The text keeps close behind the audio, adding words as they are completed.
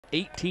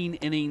18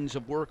 innings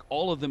of work,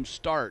 all of them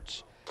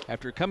starts,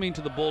 after coming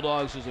to the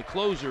Bulldogs as a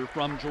closer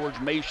from George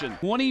Mason.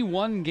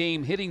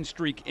 21-game hitting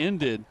streak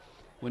ended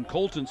when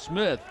Colton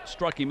Smith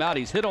struck him out.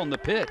 He's hit on the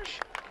pitch.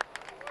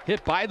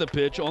 Hit by the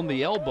pitch on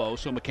the elbow,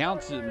 so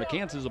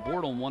McCants is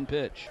aboard on one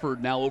pitch.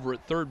 Ford now over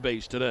at third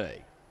base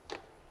today.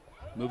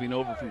 Moving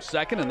over from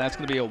second, and that's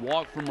going to be a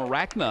walk from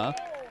Maracna.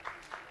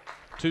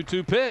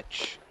 2-2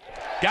 pitch.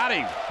 Got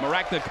him.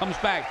 Maracna comes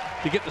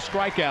back to get the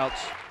strikeouts.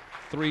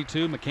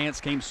 3-2.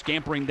 McCants came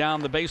scampering down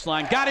the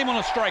baseline. Got him on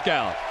a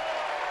strikeout.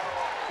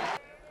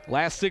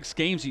 Last 6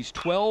 games, he's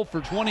 12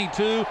 for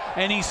 22,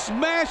 and he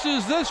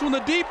smashes this one to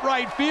deep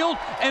right field,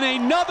 and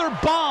another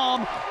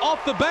bomb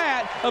off the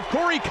bat of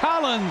Corey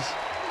Collins.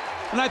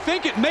 And I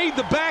think it made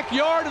the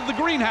backyard of the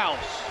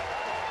greenhouse.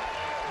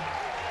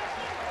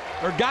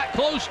 Or got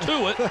close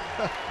to it.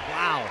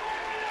 Wow.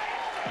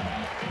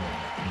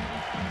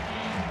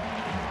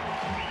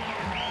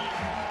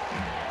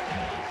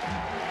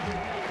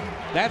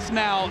 That's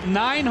now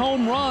 9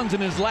 home runs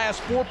in his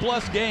last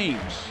 4+ games.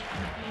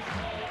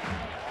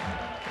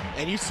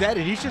 And you said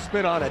it, he's just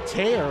been on a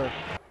tear.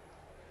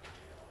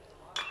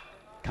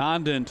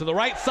 Condon to the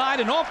right side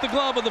and off the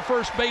glove of the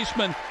first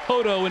baseman.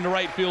 Hodo into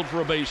right field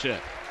for a base hit.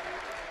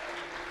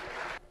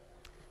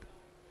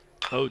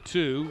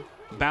 0-2.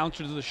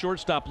 Bouncer to the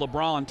shortstop.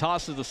 LeBron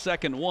tosses the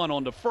second one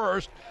onto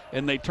first,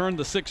 and they turn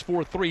the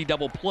 6-4-3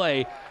 double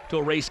play to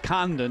erase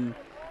Condon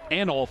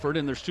and Alford,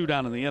 and there's 2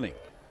 down in the inning.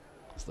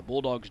 As the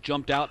Bulldogs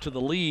jumped out to the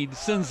lead,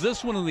 sends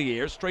this one in the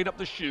air, straight up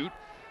the chute.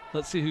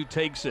 Let's see who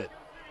takes it.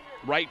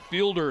 Right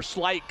fielder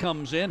Slight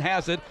comes in,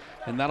 has it,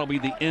 and that'll be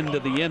the end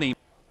of the inning.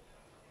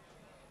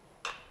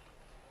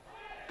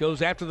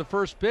 Goes after the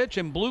first pitch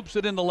and bloops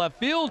it into left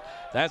field.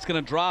 That's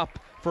going to drop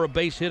for a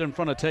base hit in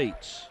front of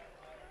Tates.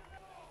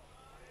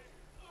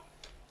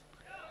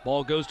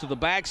 Ball goes to the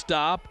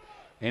backstop,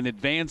 and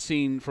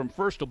advancing from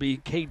first will be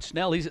Cade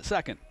Snell. He's at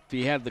second. If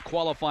he had the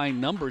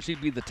qualifying numbers,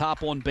 he'd be the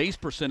top on base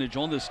percentage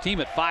on this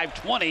team at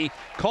 .520.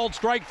 Called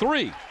strike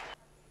 3.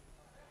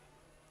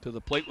 To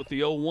the plate with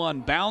the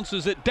 0-1,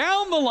 bounces it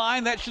down the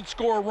line. That should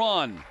score a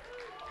run.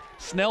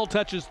 Snell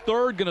touches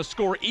third, going to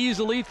score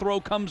easily. Throw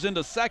comes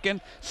into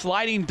second,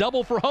 sliding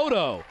double for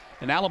Hodo.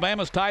 And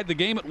Alabama's tied the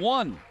game at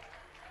 1.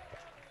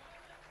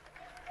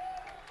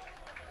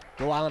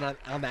 Go out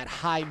on that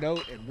high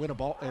note and win a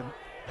ball and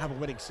have a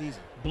winning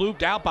season.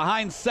 Blooped out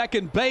behind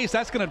second base.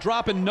 That's going to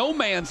drop in no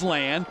man's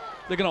land.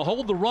 They're going to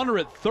hold the runner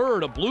at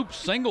third. A bloop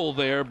single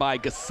there by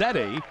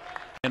Gassetti.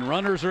 And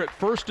runners are at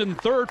first and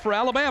third for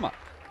Alabama.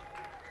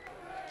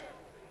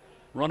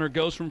 Runner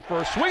goes from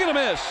first, swing and a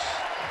miss.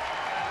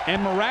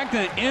 And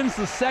Maracna ends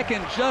the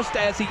second just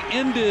as he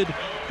ended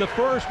the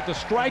first with a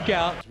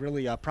strikeout.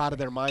 Really proud of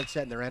their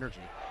mindset and their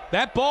energy.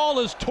 That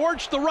ball has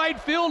torched the right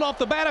field off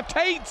the bat of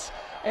Tates,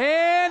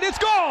 and it's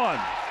gone.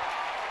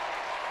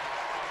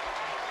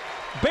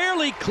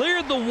 Barely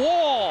cleared the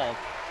wall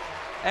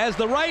as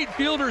the right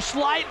fielder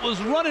Slight was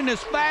running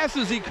as fast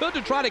as he could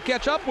to try to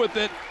catch up with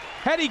it.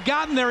 Had he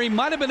gotten there, he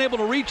might have been able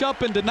to reach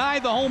up and deny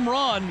the home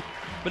run,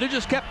 but it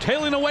just kept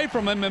tailing away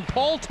from him, and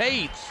Paul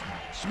Tates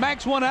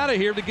smacks one out of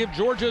here to give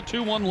Georgia a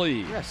 2-1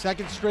 lead. Yeah,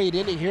 second straight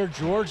inning here,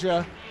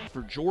 Georgia.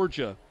 For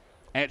Georgia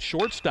at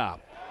shortstop.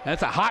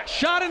 That's a hot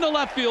shot into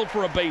left field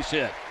for a base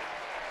hit.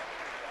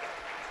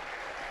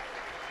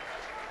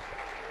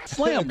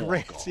 Slam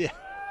walk. Yeah.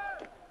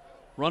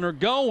 Runner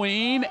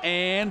going,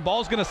 and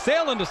ball's going to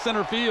sail into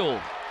center field.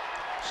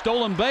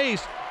 Stolen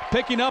base,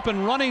 picking up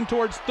and running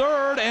towards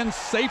third, and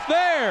safe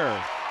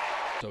there.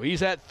 So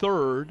he's at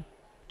third.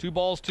 2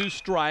 balls, 2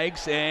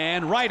 strikes,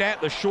 and right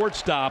at the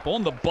shortstop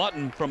on the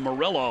button from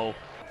Murillo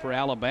for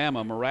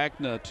Alabama.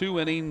 Maracna, 2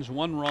 innings,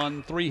 1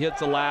 run, 3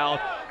 hits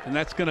allowed, and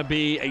that's going to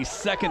be a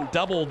second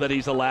double that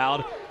he's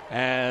allowed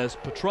as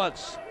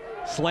Petrutz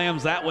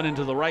slams that one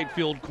into the right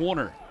field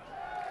corner.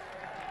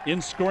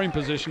 In scoring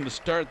position to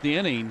start the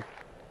inning.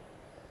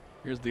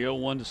 Here's the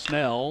 0-1 to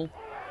Snell.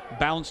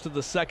 Bounce to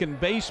the second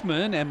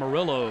baseman, and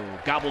Murillo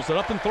gobbles it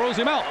up and throws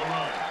him out.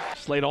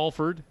 Slade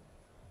Alford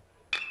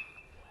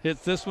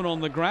hits this one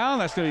on the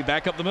ground. That's going to be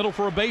back up the middle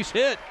for a base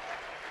hit.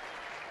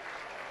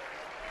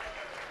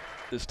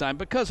 This time,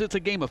 because it's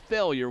a game of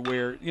failure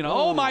where,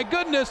 oh my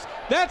goodness,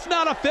 that's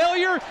not a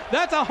failure.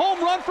 That's a home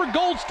run for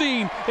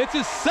Goldstein. It's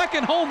his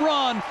second home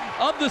run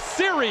of the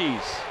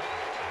series.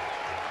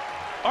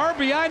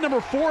 RBI number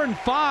 4 and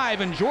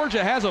 5, and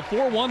Georgia has a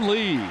 4-1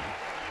 lead.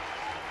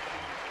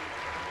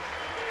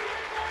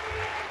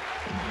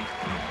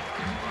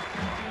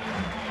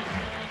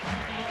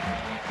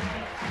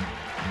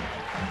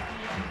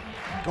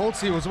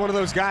 Goldstein was one of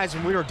those guys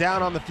when we were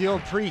down on the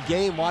field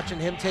pre-game watching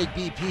him take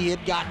BP. He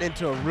had gotten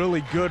into a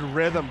really good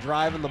rhythm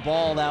driving the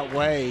ball that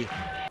way.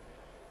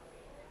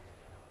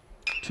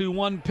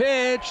 2-1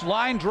 pitch,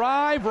 line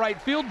drive, right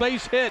field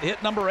base hit.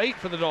 Hit number 8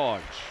 for the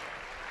Dogs.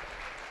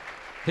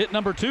 Hit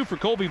number 2 for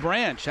Colby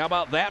Branch. How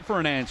about that for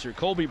an answer?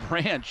 Colby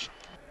Branch.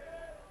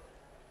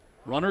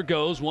 Runner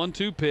goes,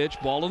 1-2 pitch,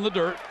 ball in the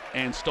dirt,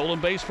 and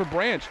stolen base for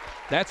Branch.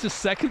 That's his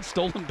second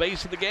stolen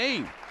base of the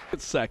game.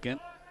 It's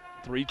second.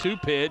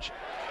 3-2 pitch.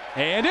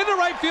 And into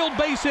right field,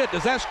 base hit.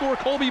 Does that score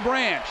Colby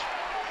Branch?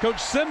 Coach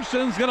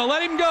Simpson's going to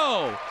let him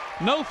go.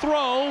 No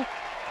throw.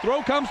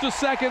 Throw comes to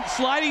second.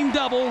 Sliding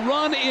double.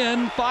 Run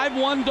in.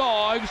 5-1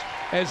 Dogs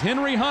as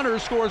Henry Hunter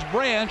scores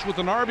Branch with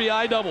an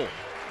RBI double.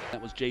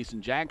 That was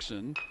Jason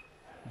Jackson.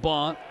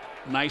 Bunt.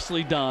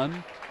 Nicely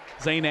done.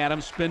 Zane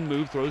Adams spin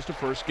move. Throws to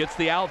first. Gets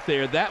the out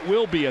there. That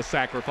will be a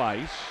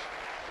sacrifice.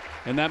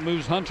 And that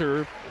moves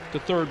Hunter to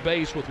third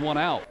base with one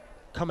out.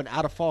 Coming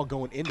out of fall,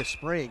 going into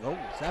spring. Oh,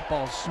 that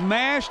ball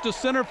smashed to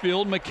center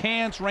field.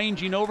 McCants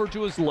ranging over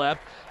to his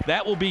left.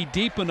 That will be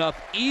deep enough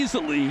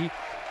easily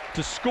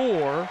to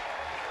score.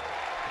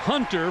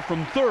 Hunter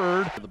from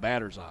third. The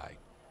batter's eye.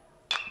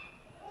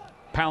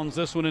 Pounds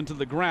this one into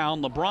the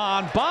ground.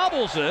 LeBron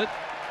bobbles it.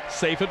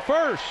 Safe at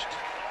first.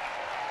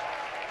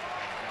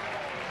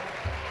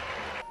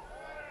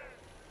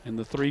 And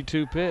the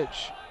 3-2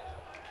 pitch.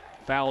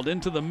 Fouled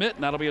into the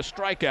mitten. That'll be a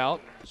strikeout.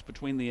 It's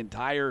between the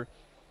entire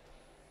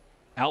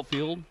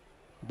outfield.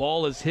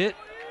 Ball is hit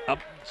up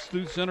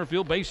through center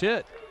field, base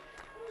hit.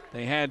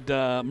 They had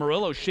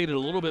Murillo shaded a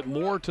little bit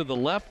more to the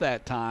left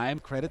that time.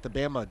 Credit the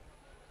Bama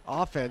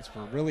offense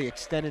for really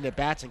extending at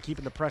bats and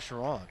keeping the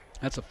pressure on.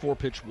 That's a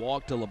 4-pitch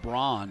walk to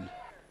LeBron.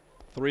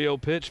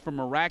 3-0 pitch from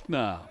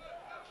Arachna.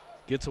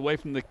 Gets away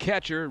from the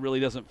catcher. Really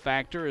doesn't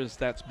factor as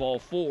that's ball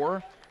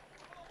 4.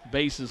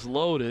 Bases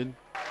loaded.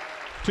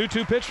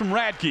 2-2 pitch from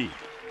Radke.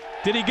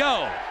 Did he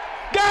go?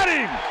 Got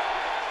him!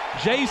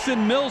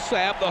 Jason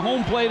Millsap, the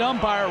home plate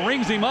umpire,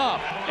 rings him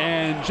up.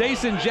 And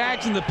Jason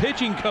Jackson, the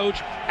pitching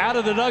coach, out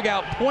of the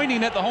dugout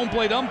pointing at the home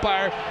plate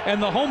umpire.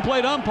 And the home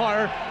plate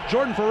umpire,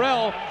 Jordan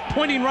Farrell,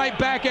 pointing right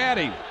back at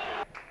him.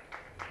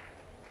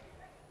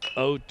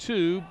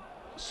 0-2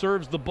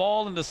 serves the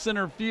ball into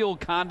center field.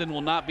 Condon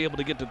will not be able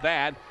to get to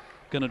that.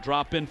 Going to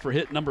drop in for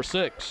hit number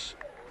 6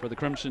 for the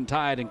Crimson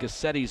Tide, and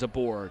Cassetti's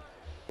aboard.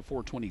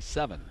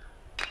 427.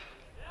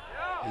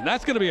 And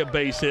that's going to be a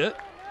base hit.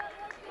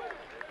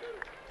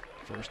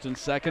 First and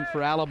second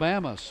for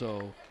Alabama,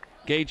 so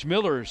Gage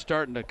Miller is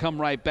starting to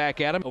come right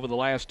back at him over the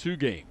last 2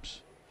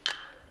 games.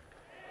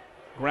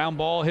 Ground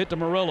ball hit to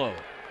Murillo.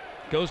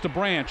 Goes to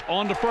Branch,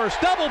 on to first,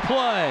 double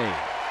play.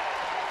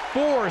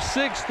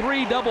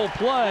 4-6-3 double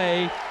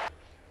play.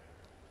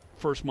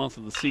 First month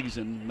of the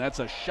season. That's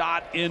a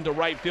shot into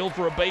right field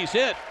for a base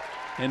hit.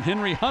 And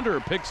Henry Hunter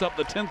picks up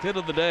the 10th hit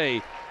of the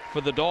day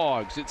for the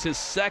Dogs. It's his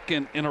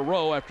second in a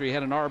row after he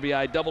had an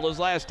RBI double his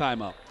last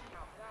time up.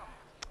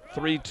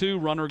 3-2,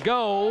 runner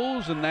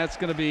goes, and that's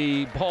going to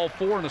be ball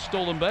 4 and a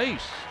stolen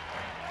base.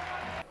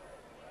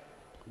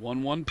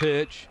 1-1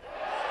 pitch.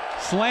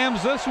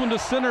 Slams this one to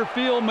center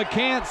field.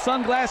 McCants,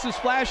 sunglasses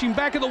flashing,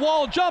 back of the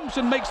wall, jumps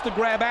and makes the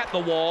grab at the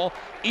wall.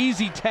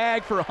 Easy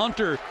tag for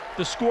Hunter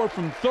to score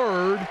from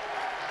third.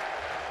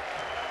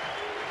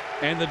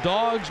 And the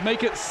Dogs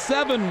make it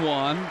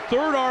 7-1.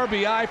 Third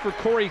RBI for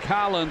Corey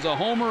Collins, a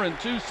homer and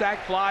 2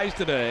 sac flies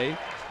today.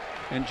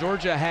 And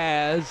Georgia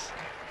has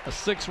a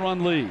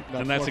 6-run lead.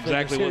 And that's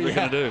exactly what they're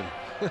going to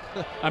do.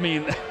 I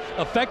mean,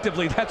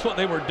 effectively, that's what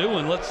they were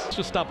doing. Let's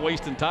just stop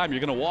wasting time.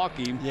 You're going to walk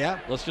him. Yeah.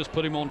 Let's just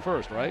put him on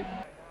first, right?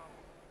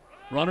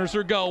 Runners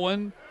are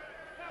going.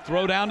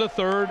 Throw down to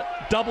third.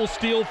 Double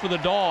steal for the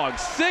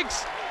Dogs.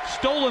 6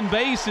 stolen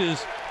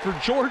bases for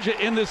Georgia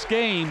in this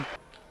game.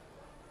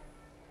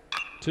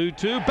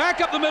 2-2.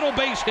 Back up the middle,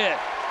 base hit.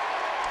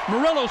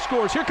 Murillo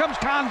scores. Here comes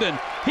Condon.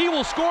 He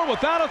will score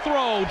without a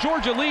throw.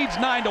 Georgia leads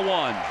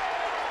 9-1.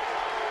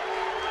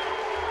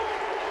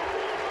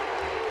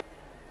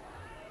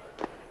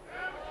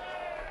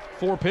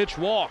 Four-pitch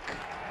walk.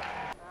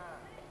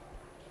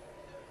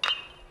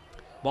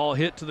 Ball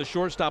hit to the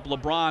shortstop.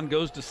 LeBron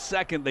goes to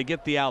second. They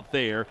get the out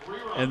there,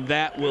 and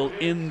that will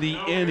end the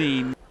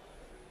inning.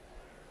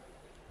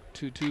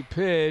 2-2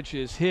 pitch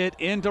is hit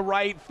into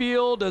right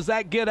field. Does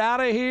that get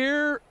out of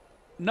here?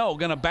 No,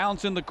 going to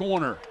bounce in the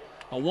corner.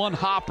 A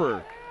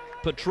one-hopper.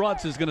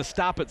 Petrutz is going to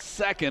stop at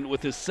second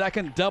with his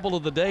second double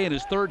of the day and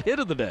his third hit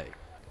of the day.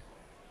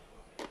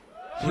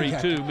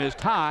 3-2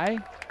 missed high.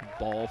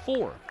 Ball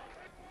 4.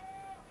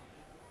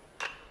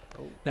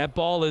 That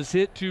ball is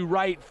hit to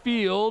right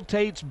field.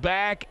 Tate's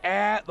back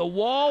at the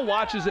wall.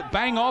 Watches it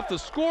bang off the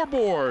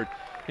scoreboard.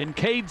 And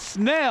Cade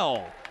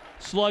Snell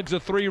slugs a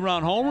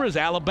 3-run homer as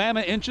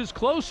Alabama inches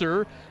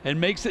closer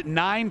and makes it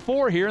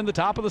 9-4 here in the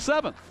top of the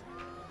 7th.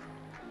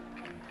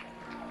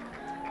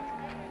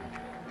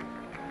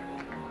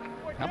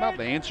 How about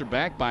the answer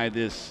back by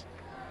this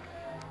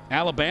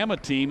Alabama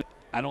team?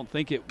 I don't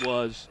think it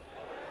was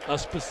a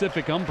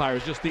specific umpire.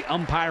 It's just the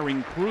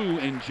umpiring crew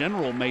in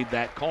general made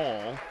that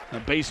call. A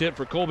base hit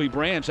for Colby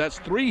Branch. That's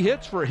 3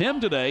 hits for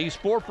him today. He's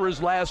 4 for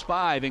his last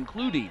 5,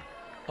 including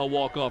a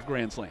walk-off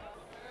grand slam.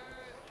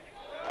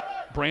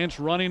 Branch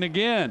running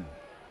again.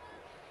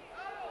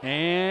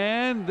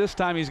 And this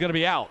time he's going to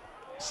be out.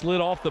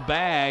 Slid off the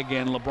bag,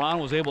 and LeBron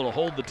was able to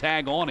hold the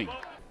tag on him.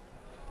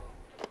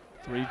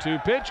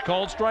 3-2 pitch,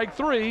 called strike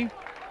 3.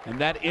 And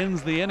that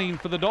ends the inning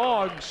for the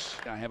Dogs.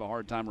 I have a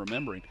hard time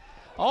remembering.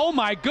 Oh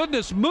my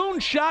goodness,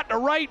 moonshot to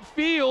right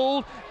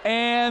field,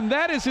 and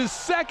that is his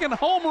second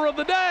homer of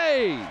the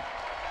day.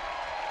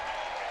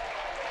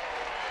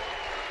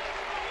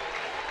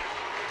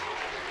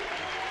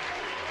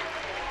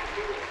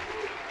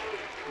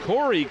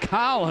 Corey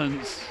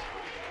Collins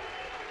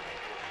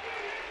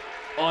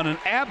on an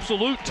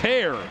absolute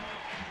tear.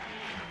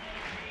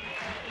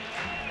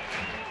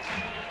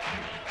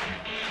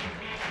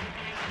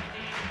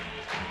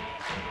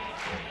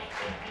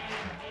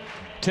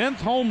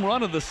 Tenth home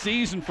run of the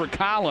season for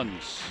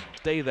Collins.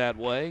 Stay that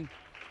way.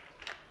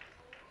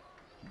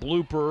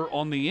 Blooper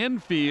on the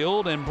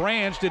infield, and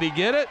Branch, did he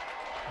get it?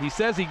 He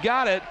says he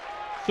got it.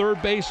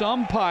 Third base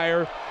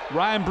umpire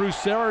Ryan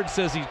Broussard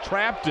says he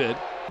trapped it.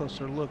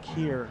 Closer look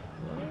here.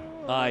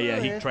 Yeah,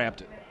 he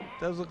trapped it.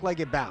 Does look like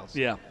it bounced.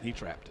 Yeah, he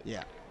trapped it.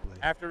 Yeah.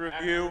 After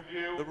review,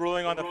 the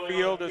ruling on the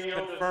field is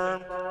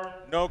confirmed.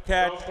 No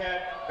catch,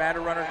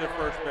 batter runners at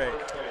first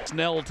base.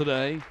 Snell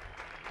today.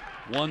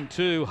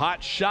 1-2,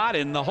 hot shot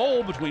in the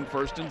hole between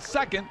first and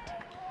second.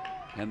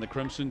 And the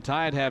Crimson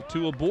Tide have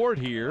two aboard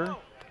here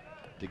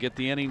to get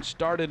the inning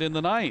started in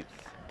the ninth.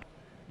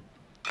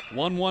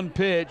 1-1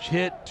 pitch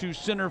hit to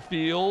center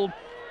field.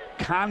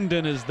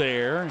 Condon is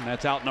there, and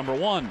that's out number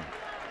one.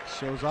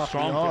 Shows off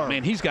Strong, the arm.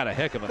 man, he's got a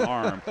heck of an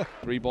arm.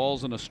 3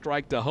 balls and a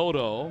strike to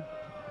Hodo.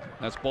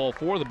 That's ball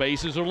 4. The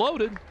bases are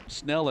loaded.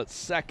 Snell at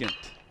second.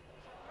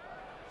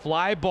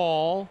 Fly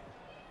ball,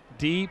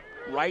 deep,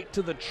 right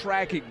to the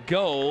track it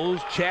goes.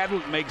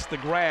 Chadwick makes the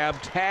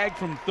grab. Tag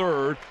from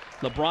third.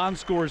 LeBron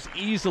scores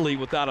easily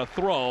without a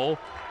throw.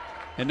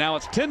 And now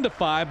it's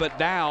 10-5, but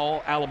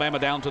now Alabama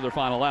down to their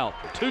final out.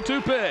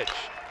 2-2 pitch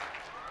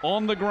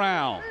on the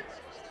ground.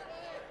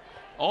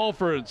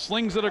 Alford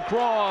slings it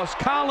across.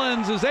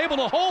 Collins is able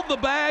to hold the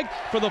bag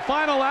for the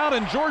final out,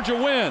 and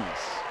Georgia wins.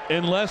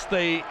 Unless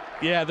they're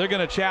going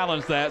to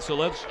challenge that, so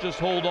let's just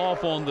hold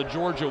off on the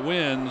Georgia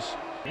wins.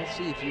 Let's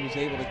see if he was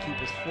able to keep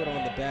his foot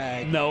on the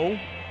bag. No,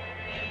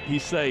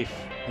 he's safe.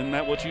 Isn't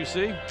that what you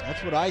see?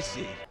 That's what I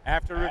see.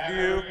 After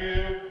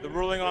review, the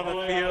ruling on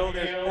the field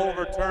is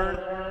overturned.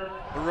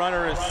 The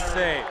runner is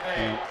safe.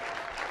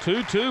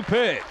 2-2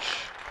 pitch.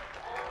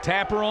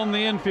 Tapper on the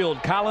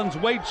infield. Collins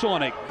waits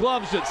on it,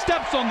 gloves it,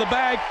 steps on the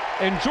bag,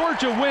 and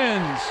Georgia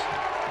wins.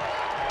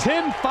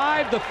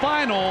 10-5 the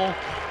final.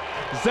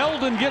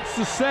 Zeldin gets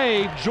the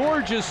save.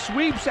 Georgia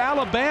sweeps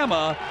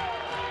Alabama,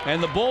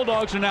 and the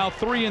Bulldogs are now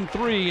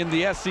 3-3 in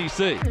the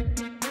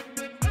SEC.